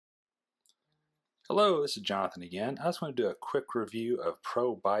Hello, this is Jonathan again. I just want to do a quick review of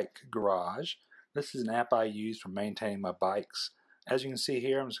ProBikeGarage. This is an app I use for maintaining my bikes. As you can see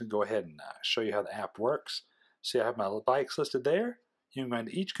here, I'm just going to go ahead and show you how the app works. See, I have my bikes listed there. You can go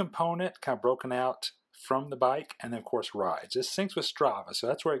into each component, kind of broken out from the bike, and then of course rides. This syncs with Strava, so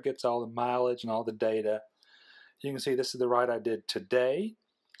that's where it gets all the mileage and all the data. You can see this is the ride I did today.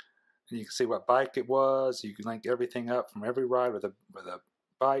 And you can see what bike it was. You can link everything up from every ride with a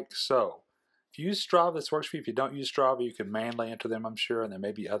bike. So if you use Strava, this works for you. If you don't use Strava, you can manually enter them, I'm sure, and there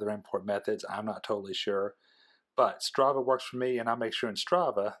may be other import methods. I'm not totally sure. But Strava works for me, and I make sure in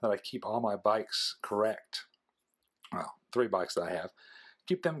Strava that I keep all my bikes correct. Well, 3 bikes that I have.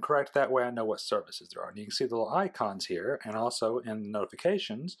 Keep them correct, that way I know what services there are. And you can see the little icons here, and also in the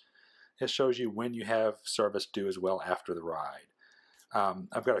notifications, it shows you when you have service due as well after the ride.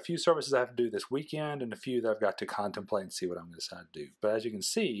 I've got a few services I have to do this weekend, and a few that I've got to contemplate and see what I'm going to decide to do. But as you can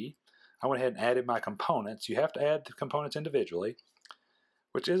see, I went ahead and added my components. You have to add the components individually,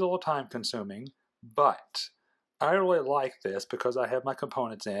 which is a little time consuming, but I really like this because I have my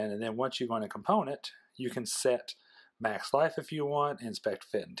components in, and then once you go in a component, you can set max life if you want, inspect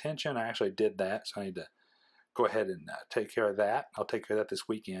fit and tension. I actually did that, so I need to go ahead and take care of that. I'll take care of that this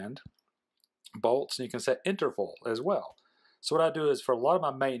weekend. Bolts, and you can set interval as well. So what I do is for a lot of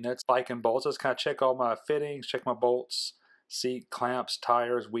my maintenance, bike and bolts, I just kind of check all my fittings, check my bolts, seat, clamps,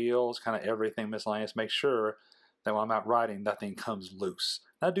 tires, wheels, kind of everything miscellaneous. Make sure that when I'm out riding, nothing comes loose.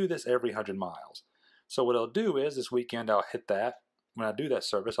 And I do this every 100 miles. So what I'll do is this weekend I'll hit that. When I do that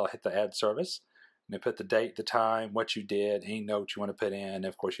service, I'll hit the add service. And I put the date, the time, what you did, any note you want to put in. And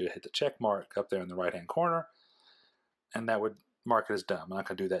of course, you hit the check mark up there in the right-hand corner. And that would mark it as done. I'm not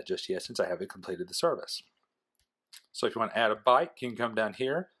going to do that just yet since I haven't completed the service. So if you want to add a bike, you can come down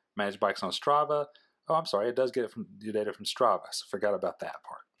here, manage bikes on Strava. Oh, I'm sorry, it does get it from your data from Strava, so forgot about that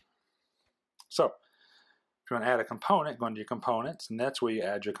part. So if you want to add a component, go into your components, and that's where you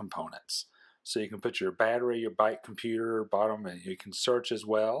add your components. So you can put your battery, your bike computer, bottom, and you can search as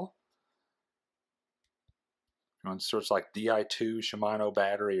well. You want to search like Di2 Shimano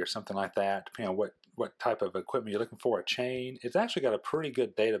battery or something like that, depending on what type of equipment you're looking for. A chain. It's actually got a pretty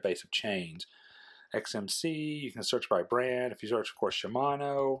good database of chains. XMC, you can search by brand. If you search, of course,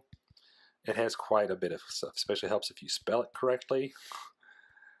 Shimano, it has quite a bit of stuff. Especially helps if you spell it correctly.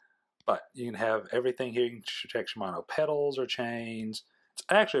 But you can have everything here. You can check Shimano pedals or chains. It's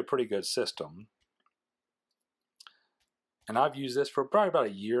actually a pretty good system. And I've used this for probably about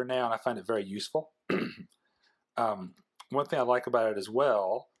a year now, and I find it very useful. One thing I like about it as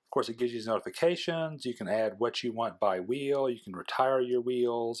well, of course, it gives you notifications. You can add what you want by wheel. You can retire your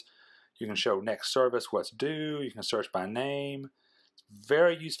wheels. You can show next service what's due. You can search by name.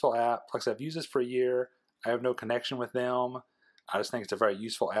 Very useful app. Like I said, I've used this for a year. I have no connection with them. I just think it's a very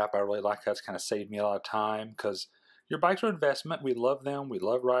useful app. I really like how it's kind of saved me a lot of time because your bikes are an investment. We love them. We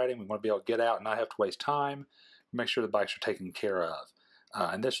love riding. We want to be able to get out and not have to waste time. Make sure the bikes are taken care of.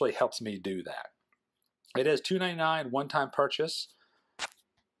 And this really helps me do that. It is $2.99 one-time purchase.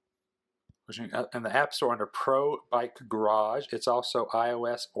 In the App Store under ProBikeGarage. It's also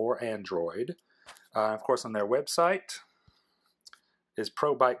iOS or Android. Of course, on their website is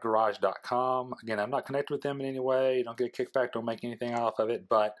ProBikeGarage.com. Again, I'm not connected with them in any way. You don't get a kickback, don't make anything off of it,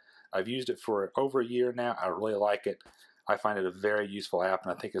 but I've used it for over a year now. I really like it. I find it a very useful app,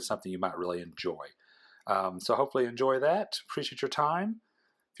 and I think it's something you might really enjoy. So hopefully you enjoy that. Appreciate your time.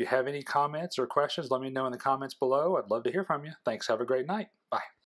 If you have any comments or questions, let me know in the comments below. I'd love to hear from you. Thanks. Have a great night. Bye.